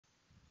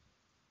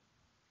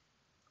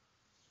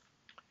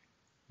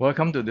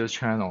Welcome to this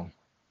channel.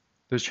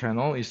 This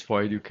channel is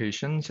for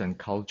education and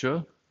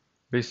culture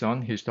based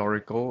on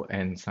historical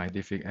and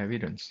scientific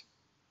evidence.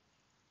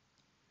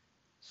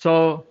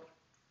 So,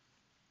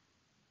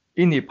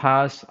 in the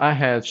past, I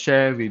have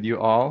shared with you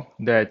all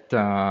that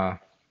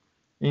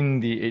in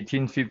the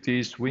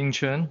 1850s, Wing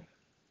Chun,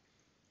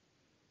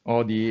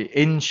 or the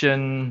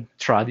ancient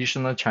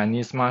traditional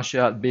Chinese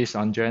martial art based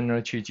on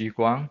General Qi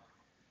Guang,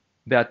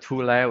 there are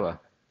two levels.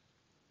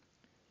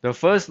 The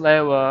first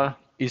level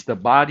is the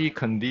body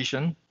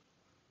condition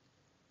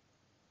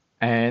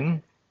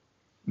and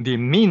the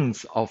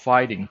means of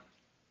fighting.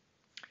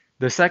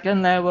 The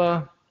second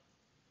level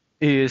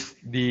is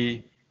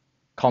the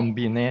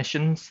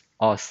combinations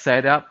or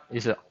setup.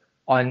 Is the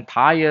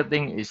entire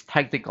thing is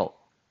tactical.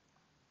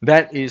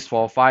 That is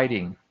for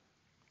fighting.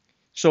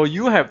 So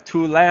you have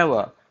two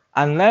levels.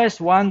 Unless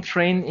one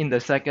train in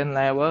the second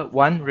level,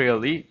 one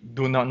really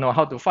do not know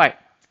how to fight.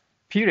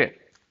 Period.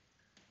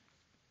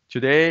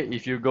 Today,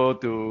 if you go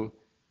to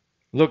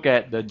look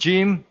at the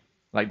gym,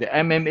 like the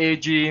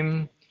MMA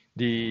gym,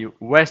 the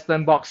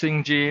Western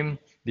boxing gym,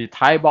 the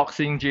Thai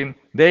boxing gym,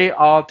 they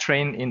all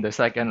train in the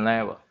second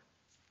level.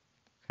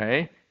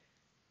 Okay?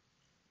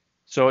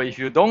 So if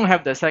you don't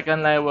have the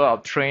second level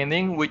of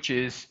training, which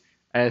is,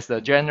 as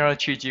the General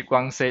Qi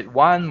Guang said,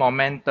 one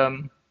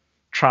momentum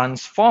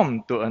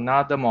transform to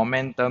another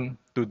momentum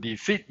to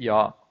defeat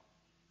your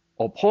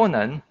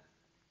opponent,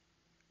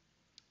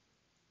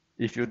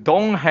 if you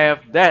don't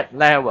have that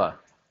level,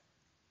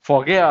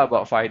 forget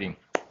about fighting.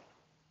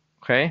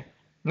 Okay?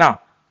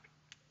 Now,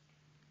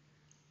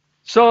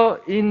 so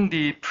in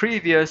the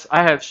previous,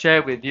 I have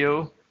shared with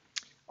you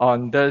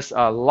on this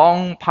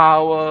long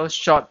power,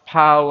 short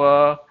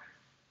power,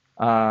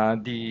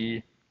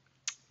 the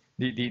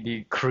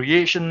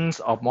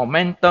creations of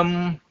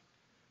momentum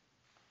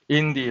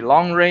in the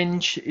long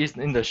range, is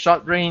in the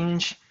short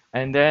range,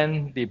 and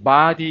then the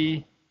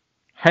body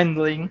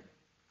handling.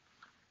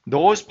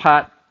 Those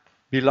parts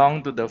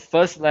belong to the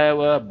first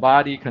level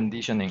body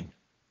conditioning.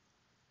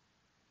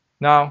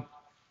 Now,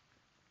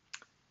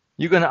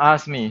 you're going to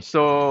ask me,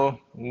 so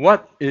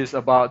what is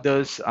about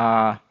this,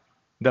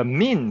 the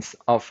means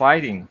of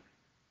fighting,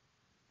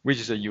 which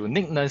is the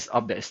uniqueness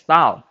of the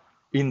style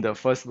in the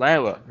first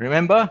level?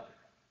 Remember,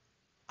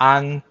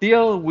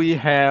 until we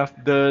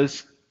have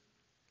this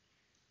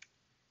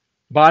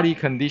body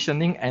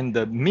conditioning and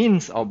the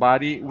means of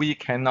body, we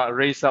cannot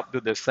raise up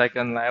to the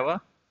second level.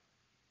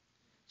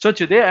 So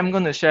today I'm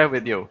going to share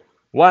with you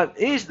what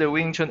is the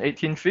Wing Chun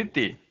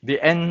 1850, the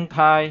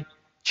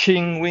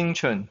anti-Qing Wing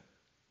Chun,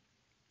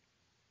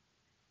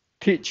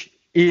 teach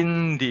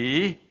in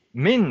the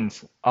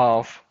means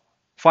of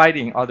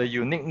fighting or the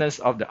uniqueness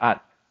of the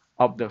art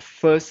of the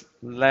first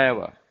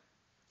level.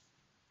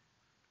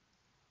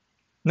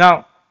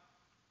 Now,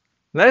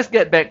 let's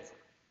get back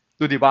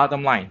to the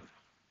bottom line.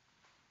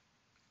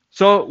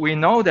 So we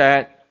know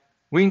that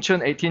Wing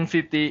Chun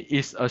 1850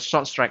 is a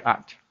short strike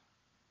art.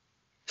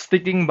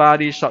 Sticking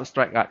body short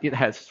strike art. It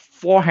has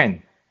four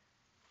hands,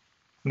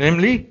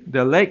 namely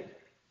the leg,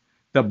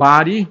 the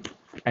body,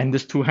 and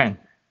these two hands.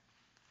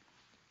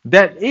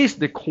 That is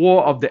the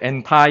core of the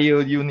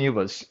entire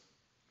universe.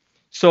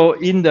 So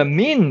in the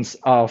means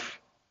of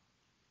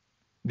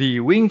the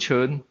Wing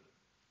Chun,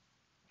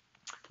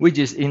 which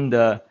is in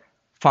the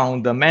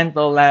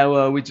fundamental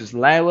level, which is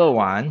level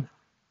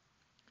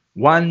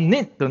one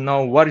needs to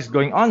know what is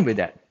going on with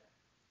that.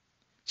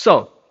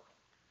 So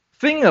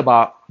think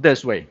about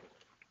this way.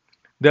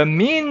 The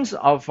means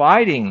of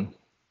fighting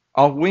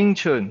of Wing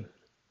Chun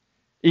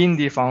in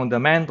the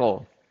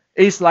fundamental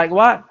is like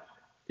what?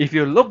 If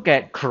you look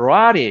at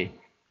karate,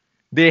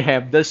 they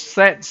have the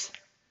sets.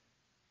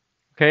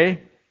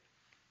 Okay?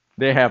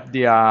 They have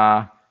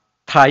their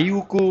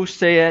Taiyugu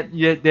set,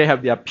 they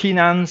have their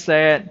Pinan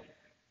set,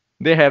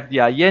 they have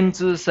their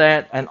Yanzi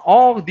set, and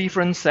all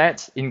different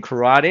sets in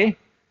karate.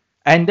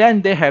 And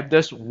then they have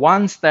this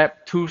one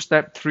step, two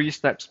step, three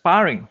step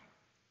sparring.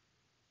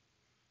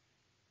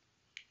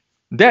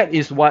 That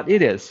is what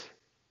it is.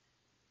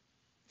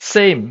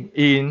 Same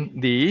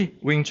in the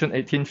Wing Chun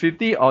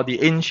 1850 or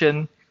the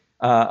ancient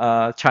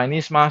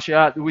Chinese martial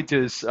art, which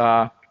is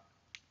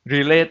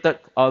related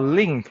or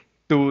linked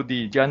to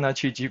the General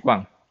Qi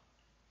Guang.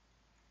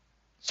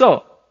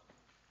 So,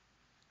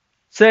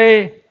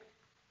 say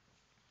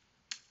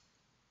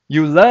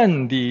you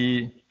learn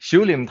the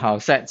Xiu Lim Tao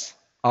sets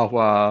of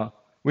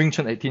Wing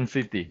Chun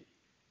 1850.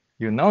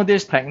 You know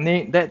this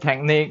technique, that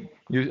technique.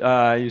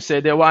 You say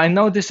that, well, I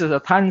know this is a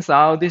Tan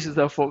Sao, this is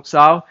a Fuk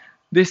Sao,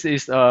 this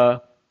is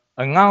a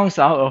Ngao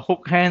Sao, a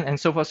hook hand, and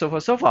so forth, so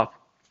forth, so forth.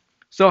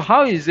 So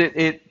how is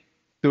it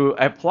to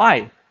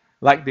apply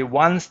like the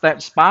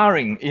one-step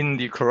sparring in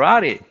the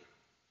karate,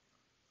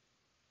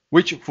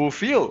 which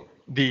fulfill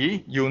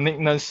the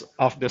uniqueness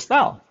of the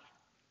style?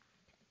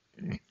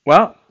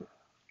 Well,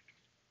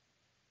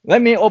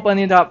 let me open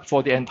it up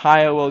for the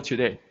entire world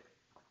today.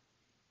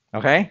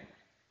 Okay?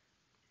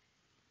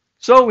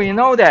 So we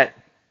know that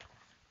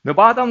the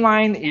bottom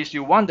line is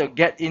you want to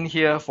get in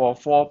here for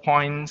 4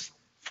 points,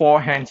 4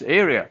 hands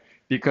area.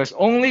 because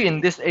only in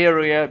this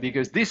area,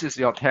 because this is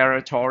your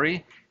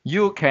territory,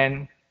 you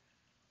can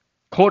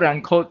quote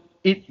unquote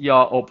eat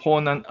your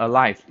opponent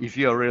alive if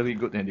you're really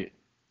good at it.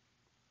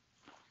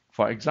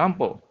 For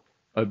example,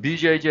 a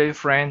BJJ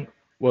friend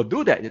will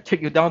do that. They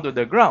take you down to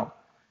the ground.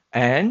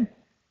 And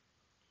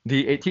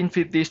the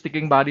 1850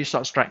 sticking body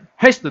short strike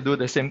has to do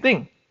the same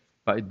thing,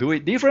 but do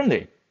it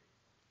differently.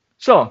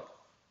 So,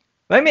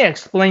 let me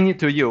explain it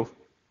to you.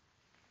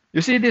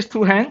 You see these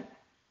two hands?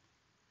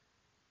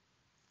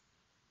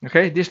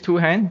 Okay, these two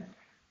hands,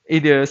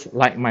 it is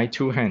like my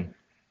two hands.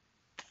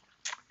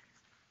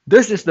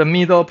 This is the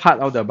middle part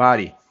of the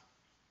body.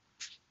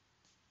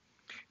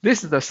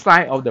 This is the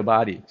side of the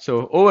body.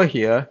 So over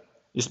here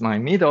is my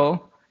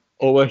middle,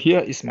 over here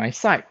is my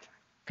side.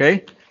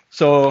 Okay,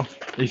 so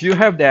if you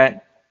have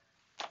that,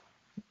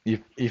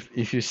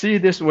 if you see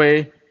this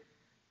way,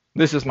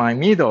 this is my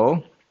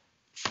middle,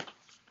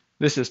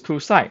 this is two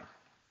sides.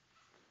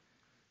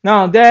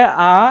 Now there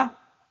are,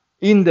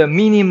 in the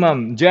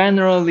minimum,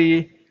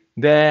 generally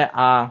there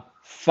are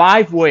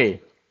 5 ways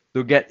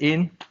to get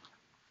in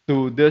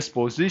to this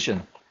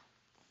position.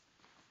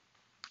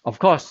 Of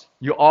course,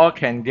 you all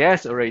can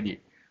guess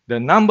already. The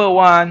number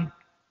 1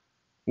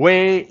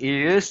 way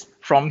is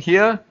from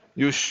here,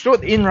 you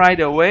shoot in right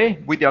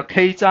away with your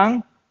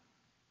Keizang,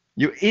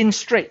 you in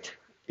straight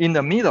in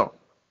the middle.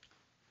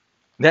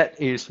 That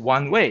is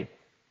one way.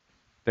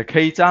 The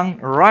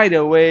Keizang, right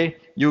away,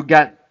 you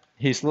get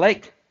his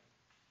leg,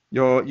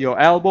 your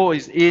elbow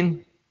is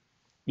in,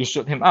 you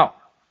shoot him out.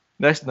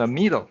 That's the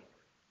middle.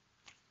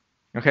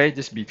 Okay,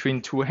 just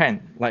between two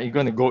hands, like you're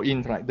going to go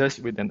in like this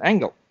with an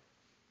angle.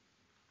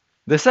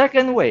 The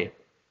second way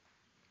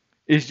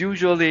is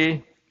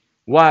usually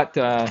what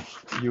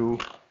you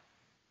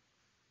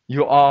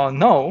all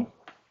know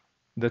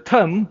the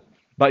term,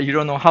 but you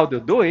don't know how to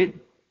do it.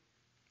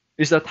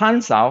 It's a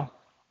tan sao.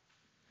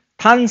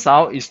 Tan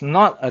sao is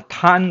not a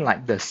tan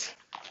like this.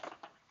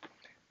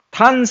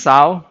 Tan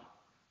sao,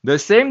 the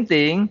same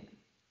thing,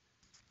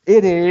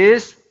 it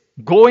is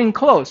going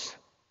close,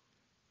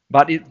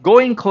 but it's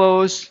going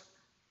close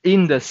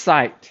in the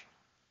side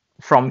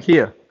from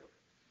here.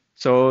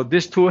 So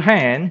these two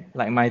hands,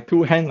 like my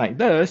two hands like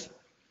this,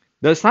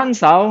 the tan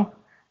sao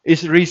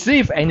is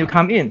receive and you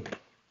come in.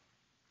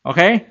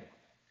 Okay?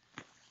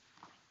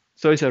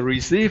 So it's a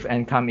receive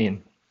and come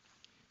in.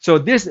 So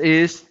this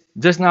is,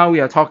 just now we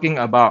are talking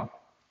about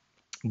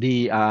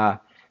the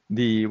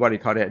what do you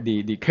call it?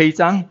 The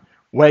Keizang,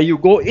 where you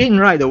go in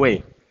right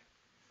away.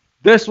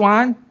 This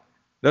one,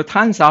 the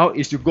tan sao,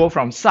 is you go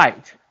from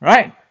side,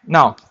 right?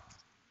 Now,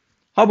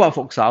 how about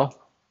Fok sao?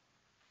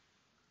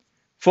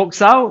 Fok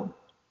sao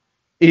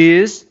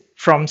is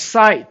from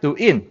side to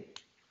in.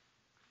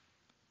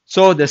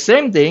 So the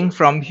same thing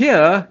from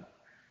here,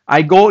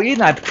 I go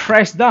in, I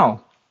press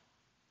down.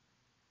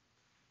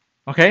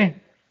 Okay?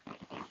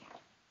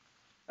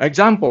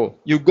 Example,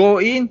 you go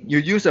in, you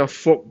use a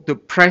fork to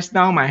press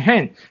down my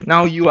hand.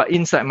 Now you are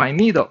inside my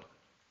middle.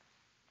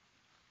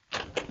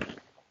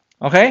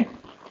 Okay?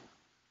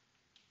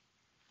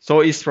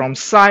 So it's from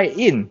side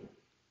in.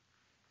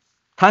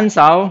 Tan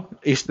sao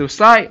is to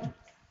side.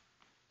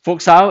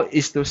 Fok sao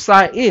is to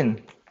side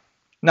in.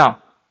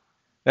 Now,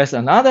 there's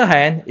another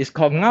hand, it's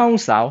called ngao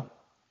sao.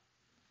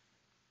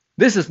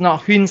 This is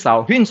not Huyên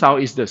sao. Huyên sao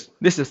is this.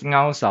 This is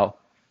ngao sao.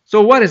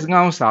 So what is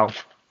ngao sao?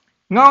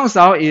 Ngao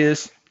sao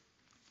is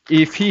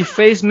if he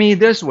face me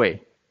this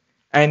way,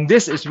 and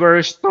this is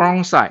very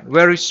strong side,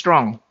 very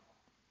strong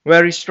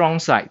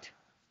side.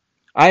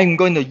 I'm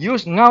going to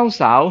use ngao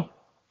sao,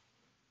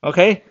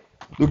 okay,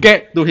 to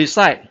get to his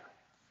side.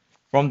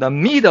 From the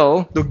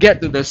middle to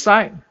get to the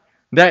side,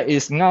 that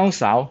is ngao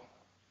sao.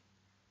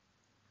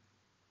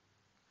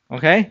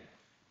 Okay?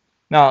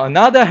 Now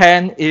another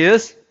hand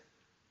is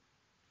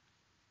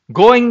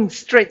going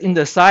straight in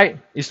the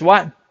side is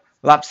what?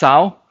 Lap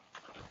sao.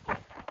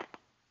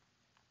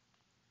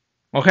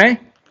 Okay?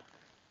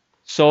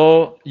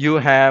 So you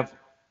have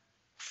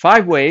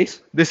 5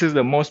 ways. This is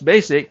the most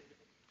basic.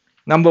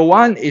 Number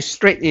 1 is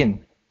straight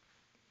in.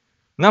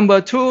 Number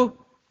 2,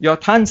 your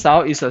tan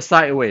sao is a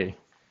side way.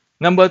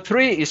 Number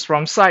 3 is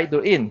from side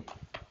to in.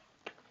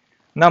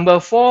 Number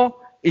 4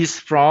 is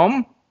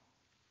from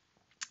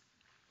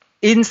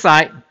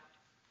inside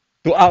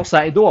to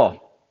outside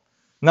door.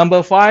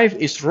 Number 5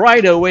 is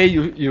right away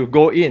you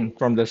go in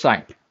from the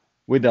side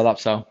with the lap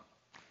sao.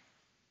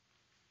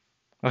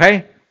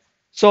 Okay?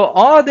 So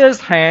all this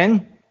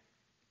hand,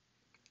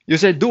 you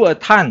say do a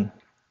tan.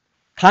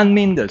 Tan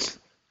means this.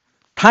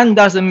 Tan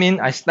doesn't mean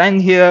I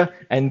stand here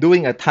and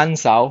doing a tan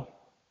sao.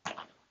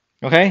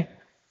 Okay?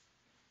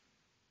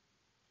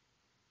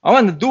 I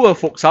want to do a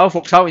fok sao.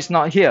 Fok sao is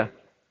not here.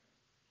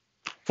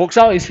 Fok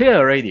sao is here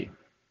already.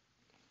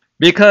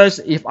 Because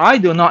if I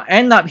do not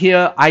end up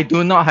here, I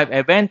do not have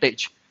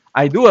advantage.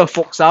 I do a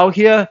fok sao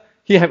here,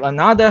 he have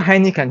another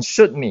hand, he can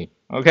shoot me.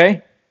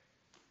 Okay?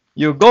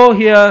 You go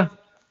here,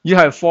 you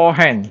have 4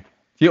 hands.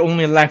 You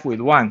only left with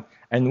 1,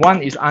 and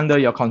 1 is under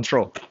your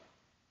control.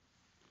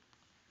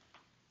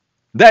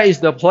 That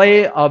is the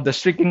play of the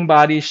striking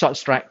body short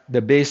strike,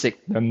 the basic,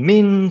 the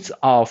means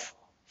of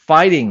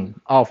fighting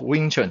of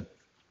Wing Chun.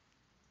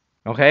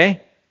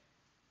 Okay?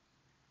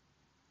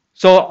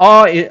 So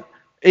all it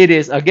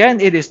is,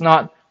 again, it is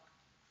not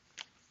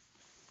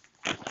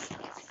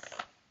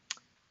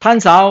Tan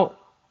Sao,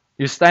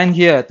 you stand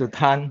here to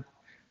Tan,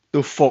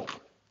 to Fok.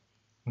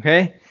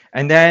 Okay?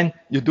 And then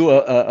you do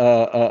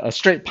a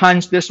straight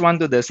punch, this one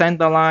to the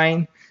center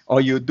line,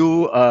 or you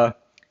do a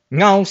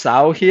Ngao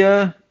Sao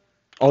here,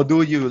 or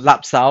do you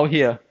Lap Sao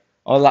here,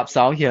 or Lap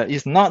Sao here.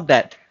 It's not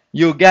that.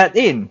 You get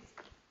in.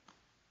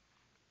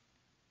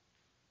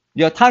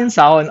 Your Tan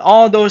Sao and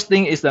all those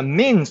things is the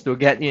means to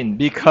get in,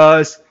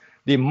 because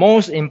the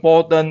most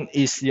important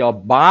is your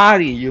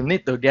body. You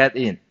need to get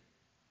in.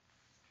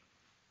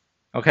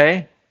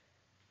 Okay?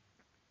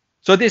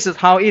 So this is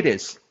how it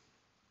is.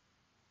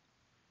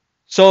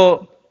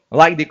 So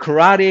like the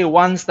karate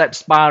one-step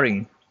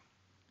sparring,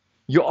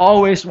 you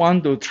always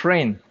want to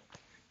train.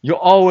 You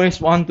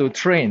always want to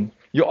train.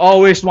 You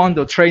always want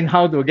to train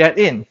how to get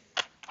in.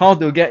 How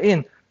to get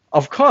in.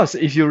 Of course,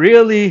 if you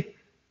really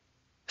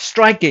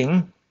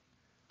striking,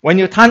 when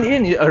you turn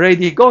in, you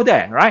already go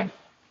there, right?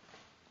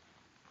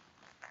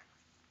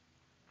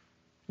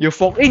 You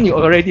fork in, you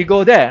already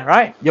go there,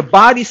 right? Your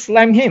body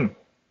slam him.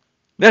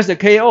 That's the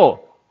KO.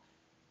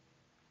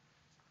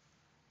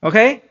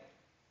 Okay?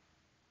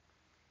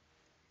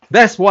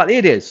 That's what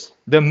it is.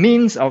 The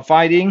means of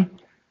fighting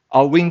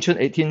of Wing Chun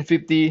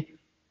 1850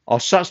 or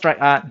short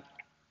strike art,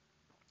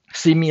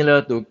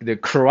 similar to the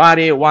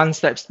karate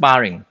one-step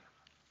sparring.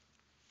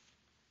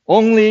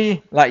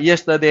 Only like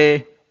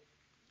yesterday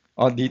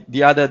or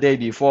the other day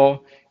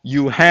before,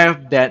 you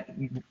have that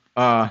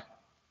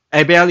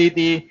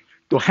ability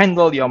to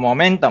handle your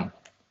momentum.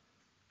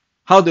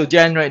 How to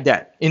generate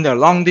that? In the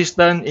long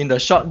distance, in the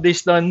short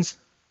distance,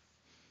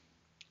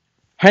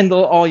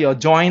 handle all your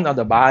joints of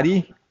the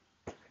body,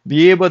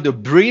 be able to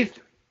breathe,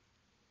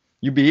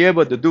 you be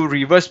able to do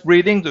reverse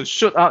breathing to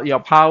shoot out your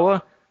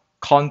power,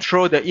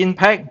 control the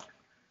impact,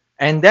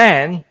 and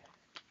then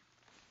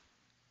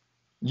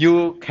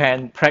you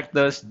can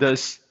practice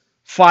this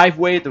 5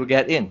 ways to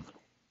get in.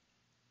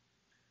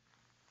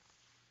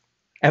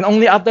 And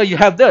only after you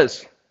have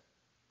this,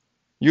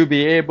 you'll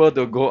be able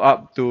to go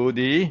up to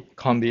the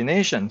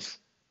combinations.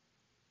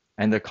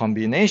 And the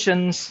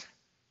combinations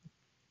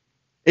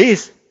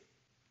is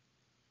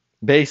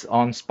based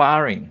on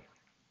sparring,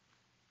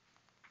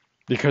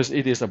 because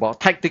it is about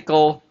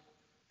tactical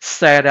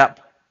setup.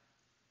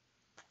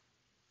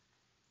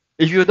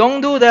 If you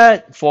don't do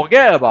that,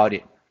 forget about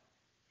it.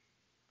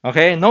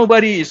 Okay,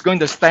 nobody is going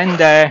to stand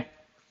there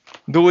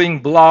doing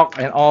block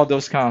and all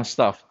those kind of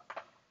stuff.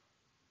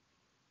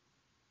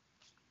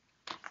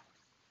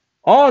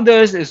 All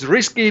this is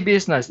risky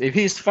business. If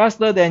he's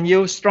faster than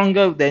you,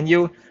 stronger than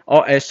you,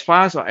 or as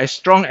fast or as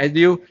strong as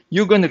you,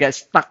 you're going to get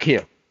stuck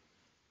here.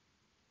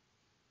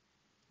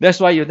 That's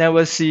why you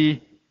never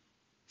see,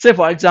 say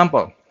for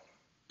example,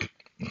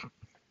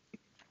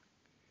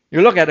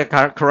 you look at a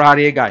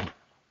karate guy.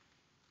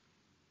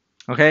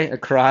 Okay, a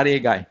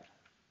karate guy.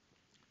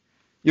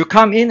 You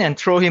come in and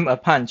throw him a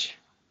punch.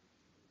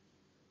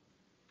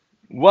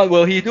 What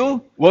will he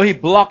do? Will he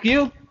block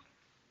you?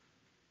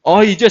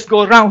 Or he just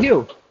go around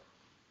you?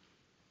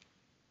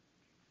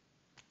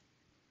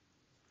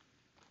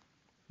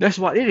 That's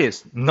what it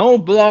is. No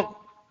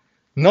block,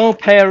 no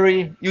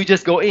parry, you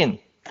just go in.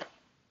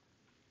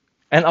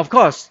 And of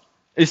course,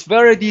 it's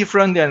very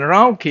different than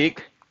round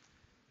kick,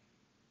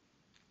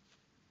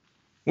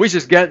 which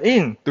is get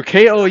in to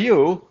KO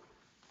you.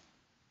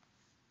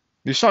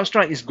 The short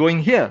strike is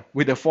going here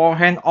with the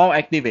forehand all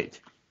activate.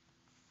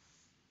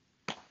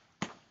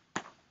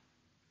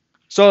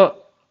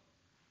 So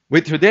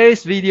with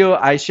today's video,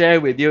 I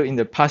share with you in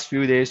the past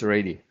few days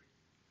already.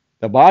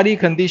 The body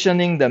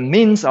conditioning, the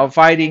means of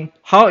fighting,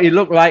 how it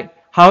looked like,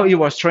 how it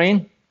was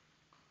trained,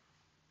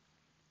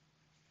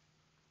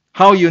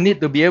 how you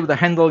need to be able to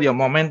handle your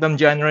momentum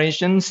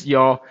generations,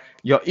 your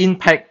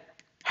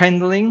impact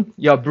handling,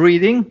 your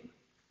breathing.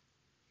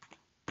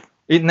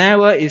 It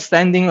never is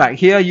standing like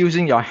here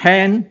using your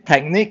hand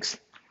techniques.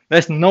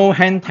 There's no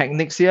hand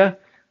techniques here.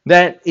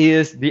 That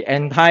is the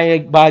entire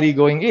body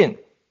going in.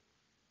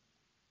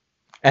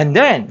 And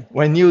then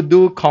when you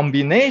do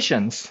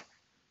combinations,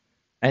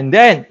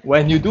 that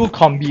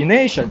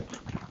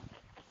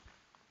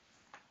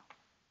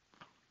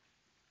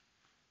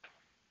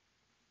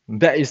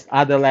is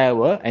other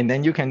level, and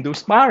then you can do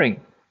sparring.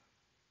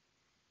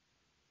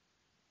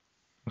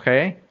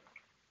 Okay?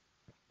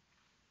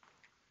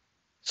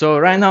 So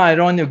right now I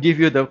don't want to give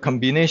you the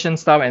combination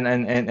stuff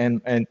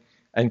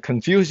and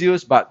confuse you,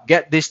 but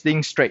get this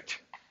thing straight.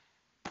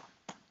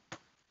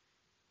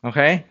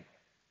 Okay?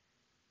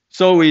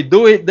 So we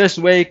do it this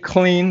way,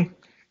 clean,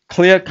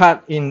 clear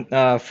cut in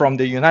from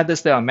the United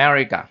States of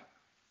America.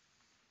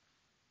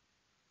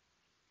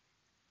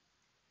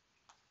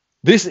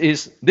 This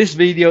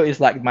video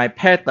is like my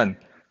pattern.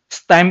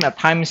 Stamp a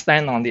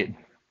timestamp on it.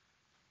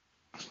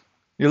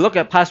 You look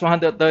at past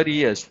 130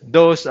 years.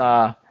 Those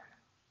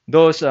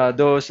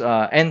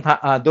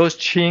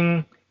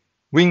Qing,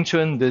 Wing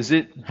Chun, does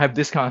it have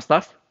this kind of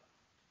stuff?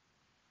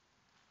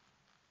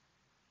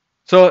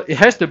 So it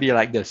has to be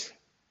like this.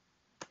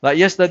 Like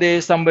yesterday,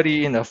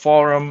 somebody in a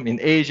forum in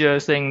Asia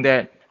saying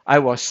that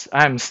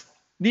I'm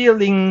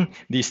stealing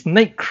the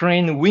snake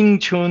crane Wing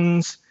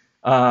Chun's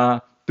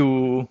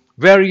to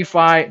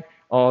verify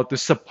or to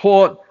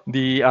support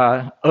the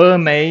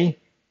Mei.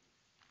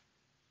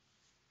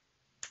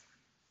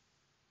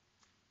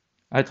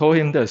 I told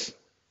him this: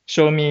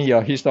 show me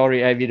your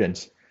historic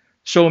evidence.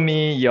 Show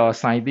me your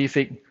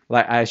scientific,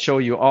 like I show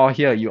you all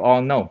here, you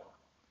all know.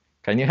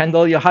 Can you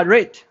handle your heart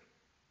rate?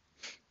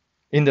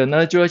 In the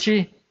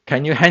Nerjuoqi,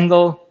 can you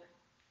handle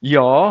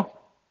your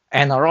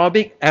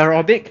anaerobic,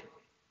 aerobic,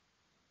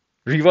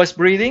 reverse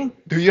breathing?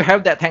 Do you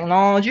have that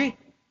technology?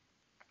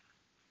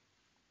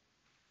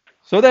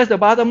 So that's the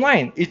bottom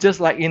line. It's just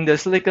like in the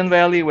Silicon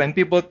Valley when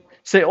people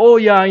say, oh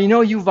yeah,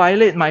 you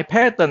violate my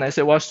patent. I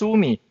say, well, sue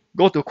me.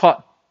 Go to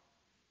court.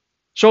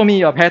 Show me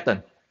your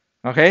patent.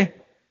 Okay?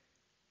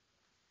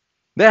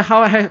 That's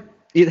how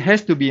it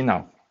has to be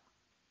now.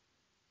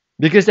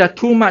 Because there are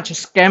too much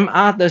scam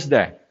artists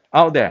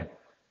out there.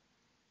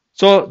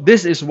 So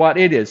this is what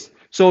it is.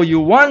 So you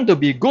want to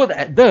be good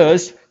at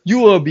this, you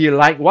will be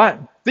like what?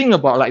 Think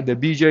about like the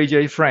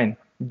BJJ friend.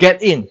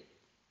 Get in.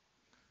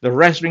 The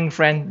wrestling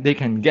friend, they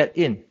can get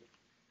in.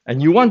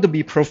 And you want to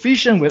be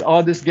proficient with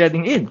all this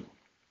getting in.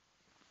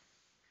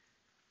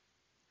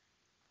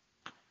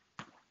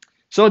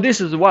 So this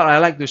is what I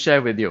like to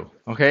share with you.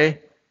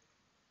 Okay?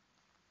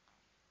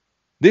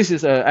 This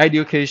is an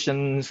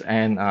education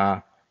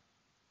and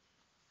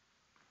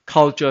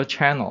culture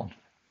channel.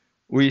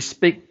 We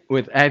speak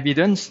with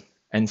evidence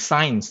and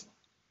science,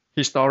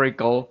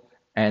 historical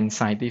and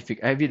scientific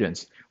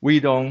evidence. We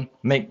don't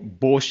make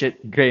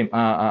bullshit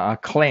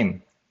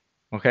claim.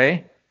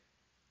 Okay?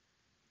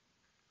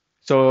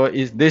 So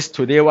is this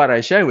today what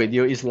I share with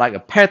you is like a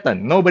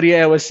pattern. Nobody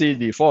ever see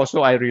before,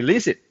 so I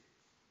release it.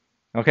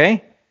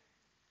 Okay?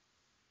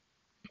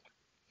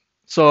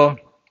 So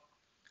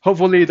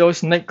hopefully those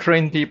snake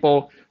crane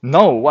people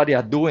know what they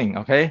are doing.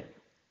 Okay?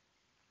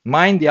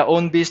 Mind their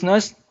own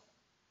business.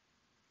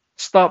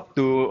 Stop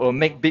to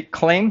make big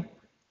claim,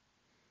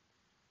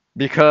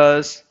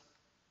 because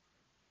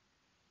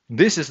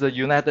this is the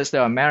United States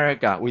of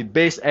America. We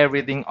base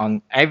everything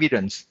on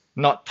evidence,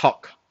 not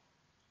talk.